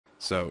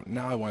So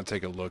now I want to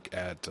take a look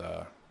at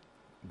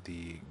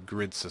the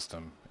grid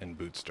system in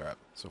Bootstrap.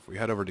 So if we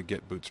head over to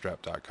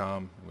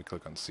getbootstrap.com and we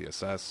click on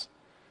CSS,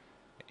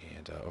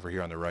 and over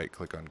here on the right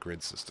click on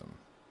grid system.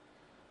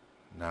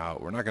 Now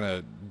we're not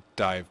going to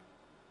dive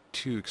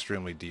too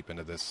extremely deep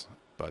into this,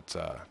 but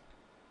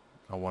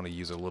I want to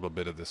use a little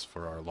bit of this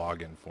for our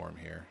login form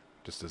here,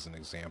 just as an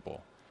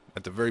example.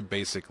 At the very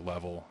basic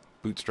level,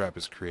 Bootstrap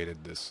has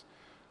created this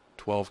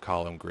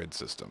 12-column grid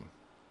system,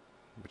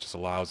 which just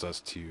allows us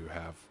to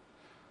have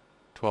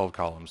 12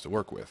 columns to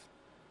work with.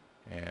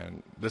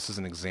 And this is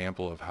an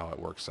example of how it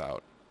works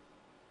out.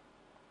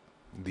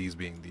 These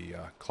being the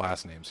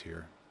class names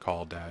here,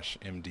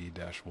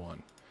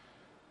 call-md-1.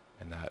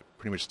 And that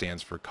pretty much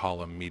stands for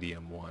column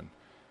medium 1.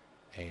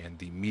 And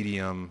the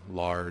medium,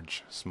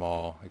 large,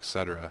 small,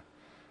 etc.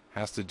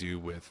 has to do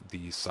with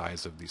the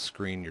size of the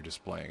screen you're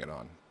displaying it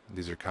on.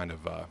 These are kind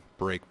of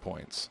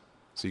breakpoints.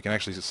 So you can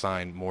actually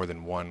assign more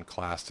than one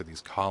class to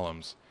these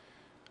columns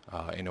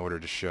in order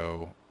to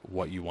show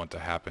what you want to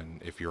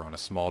happen if you're on a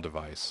small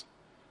device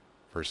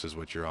versus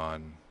what you're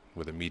on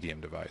with a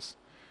medium device.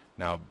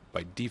 Now,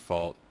 by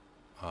default,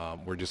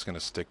 we're just going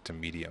to stick to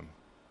medium.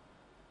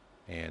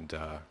 And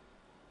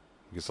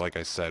because like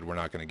I said, we're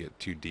not going to get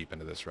too deep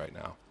into this right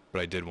now.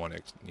 But I did want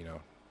to,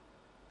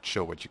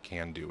 show what you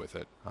can do with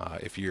it.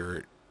 If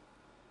you're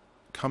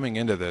coming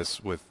into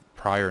this with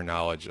prior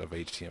knowledge of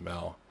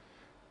HTML,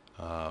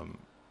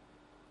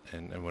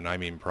 and when I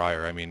mean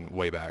prior, I mean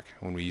way back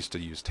when we used to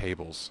use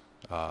tables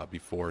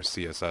before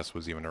CSS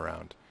was even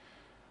around.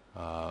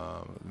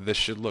 This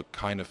should look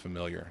kind of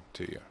familiar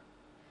to you.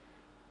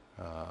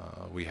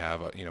 We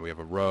have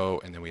a row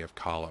and then we have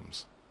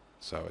columns.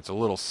 So it's a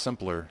little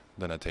simpler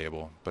than a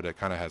table, but it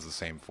kind of has the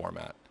same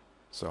format.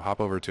 So hop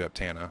over to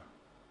Aptana,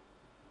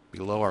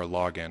 below our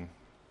login,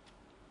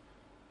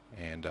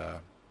 and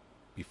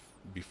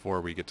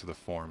before we get to the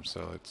form,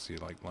 so let's see,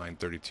 like line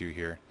 32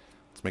 here,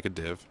 let's make a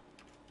div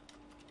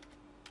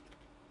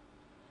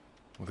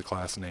with a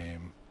class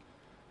name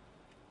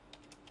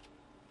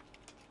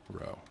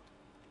row.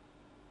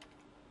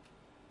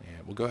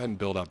 And we'll go ahead and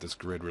build out this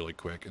grid really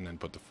quick and then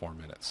put the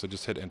form in it. So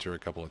just hit enter a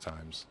couple of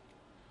times.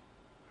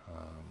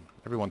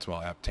 Every once in a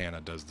while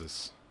Aptana does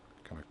this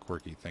kind of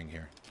quirky thing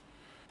here.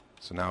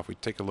 So now if we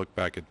take a look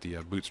back at the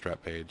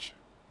Bootstrap page,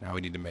 now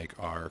we need to make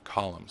our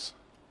columns.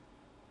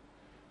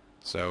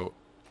 So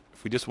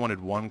if we just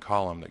wanted one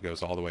column that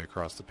goes all the way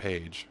across the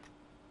page,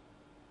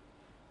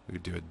 we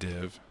would do a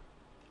div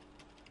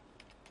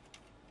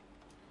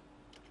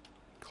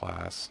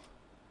class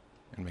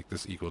and make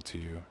this equal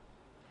to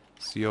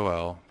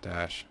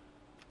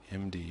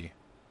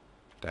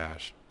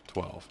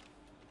col-md-12.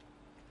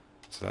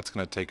 So that's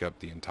going to take up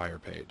the entire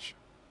page.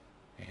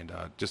 And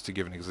just to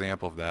give an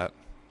example of that,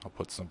 I'll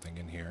put something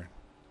in here.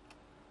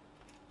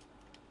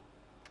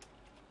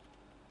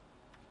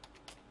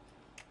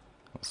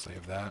 I'll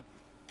save that.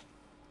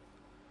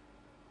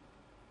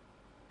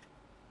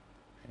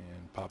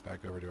 And pop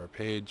back over to our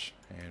page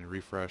and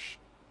refresh.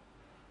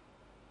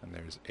 And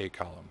there's a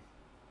column.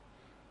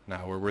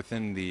 Now we're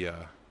within the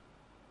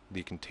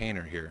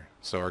container here,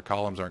 so our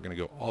columns aren't going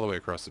to go all the way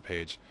across the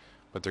page,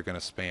 but they're going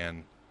to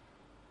span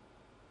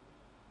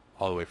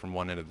all the way from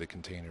one end of the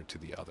container to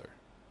the other.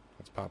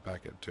 Let's pop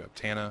back up to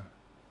Aptana.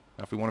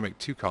 Now if we want to make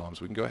two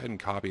columns, we can go ahead and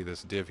copy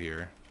this div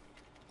here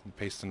and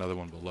paste another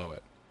one below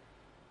it.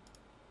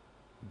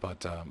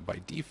 But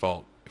by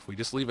default, if we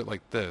just leave it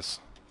like this,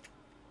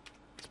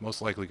 it's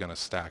most likely going to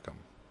stack them.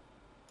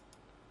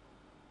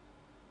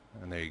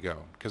 And there you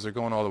go, because they're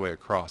going all the way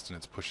across and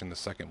it's pushing the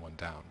second one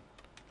down.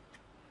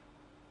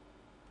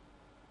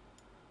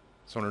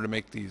 So in order to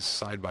make these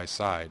side by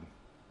side,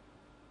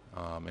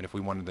 and if we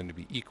wanted them to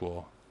be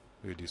equal,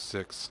 we would do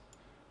 6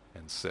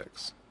 and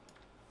 6.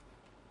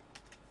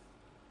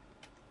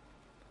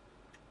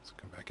 So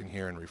come back in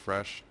here and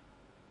refresh.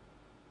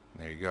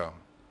 And there you go.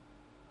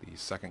 The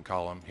second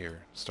column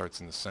here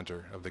starts in the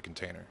center of the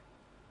container.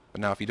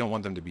 But now if you don't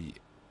want them to be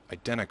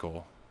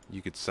identical,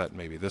 you could set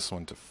maybe this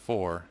one to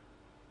 4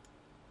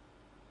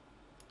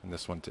 and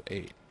this one to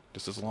 8.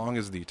 Just as long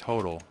as the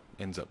total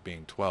ends up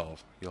being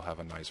 12, you'll have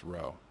a nice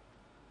row.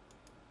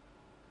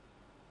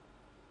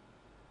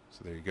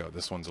 So there you go.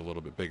 This one's a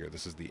little bit bigger.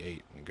 This is the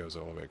 8, and it goes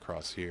all the way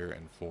across here,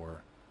 and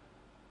 4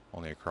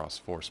 only across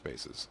 4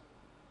 spaces.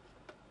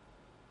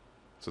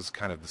 So it's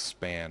kind of the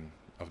span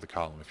of the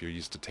column if you're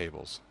used to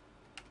tables.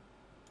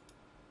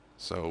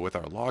 So with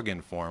our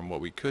login form,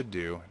 what we could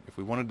do, if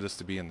we wanted this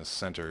to be in the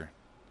center,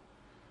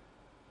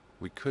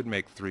 we could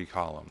make 3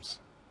 columns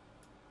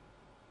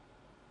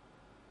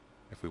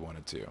if we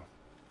wanted to,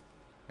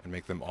 and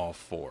make them all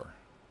 4.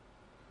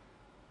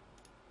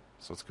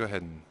 So let's go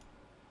ahead and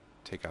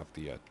take out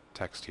the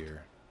text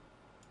here.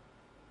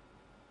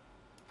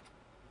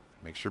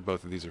 Make sure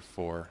both of these are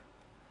 4.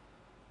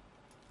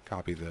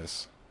 Copy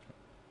this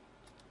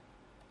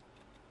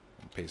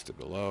and paste it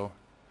below.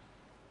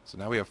 So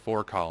now we have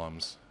 4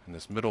 columns, and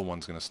this middle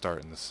one's going to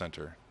start in the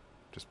center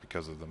just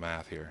because of the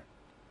math here.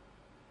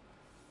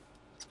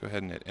 Let's go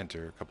ahead and hit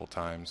enter a couple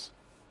times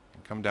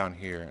and come down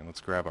here and let's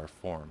grab our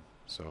form.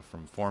 So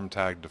from form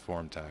tag to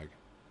form tag,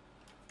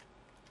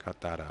 cut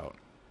that out.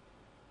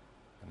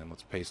 And then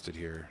let's paste it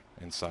here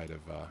inside of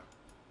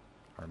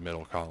our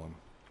middle column.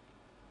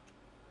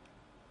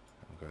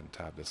 I'll go ahead and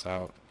tab this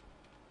out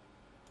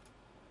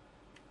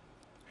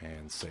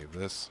and save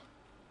this.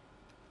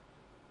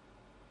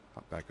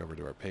 Hop back over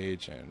to our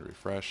page and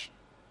refresh.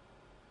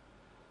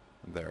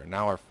 There,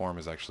 now our form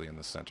is actually in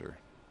the center.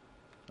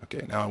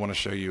 Okay, now I want to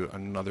show you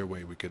another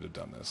way we could have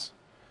done this.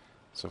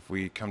 So if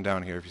we come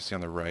down here, if you see on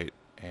the right,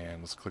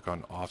 and let's click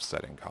on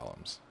offsetting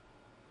columns.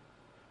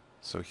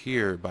 So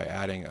here, by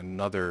adding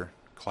another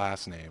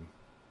class name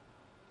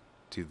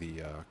to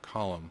the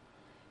column,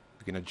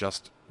 we can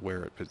adjust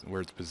where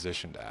it's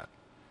positioned at.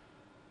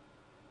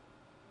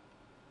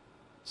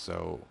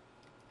 So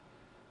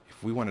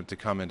if we wanted to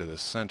come into the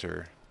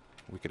center,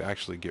 we could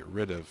actually get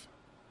rid of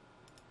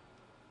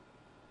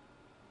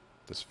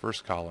this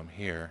first column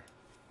here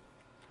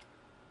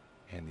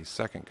and the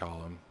second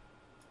column.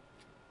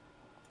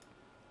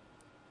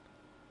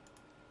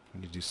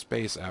 When you do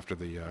space after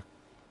the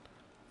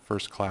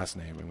first class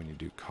name, and when you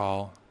do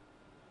call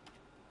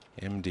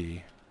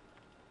MD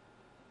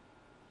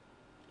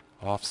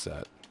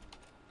offset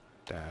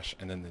dash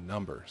and then the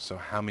number. So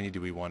how many do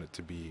we want it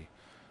to be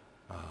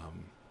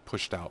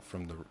pushed out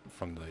from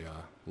the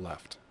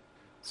left?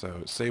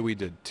 So say we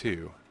did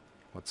 2.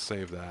 Let's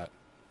save that.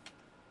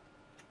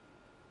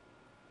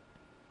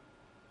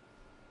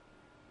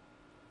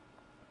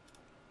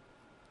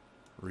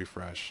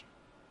 Refresh.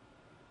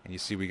 And you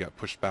see we got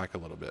pushed back a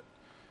little bit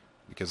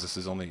because this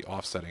is only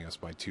offsetting us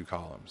by 2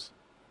 columns.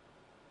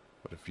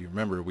 But if you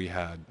remember,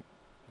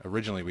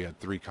 originally we had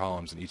 3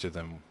 columns and each of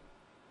them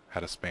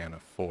had a span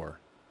of 4.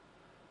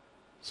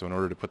 So in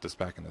order to put this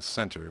back in the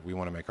center, we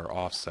want to make our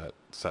offset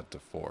set to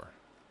 4.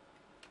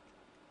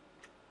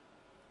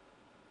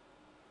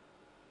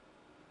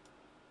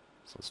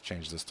 So let's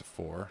change this to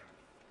 4.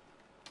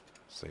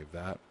 Save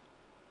that.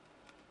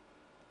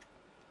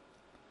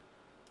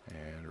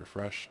 And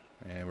refresh.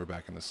 And we're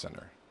back in the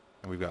center.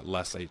 And we've got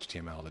less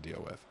HTML to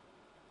deal with.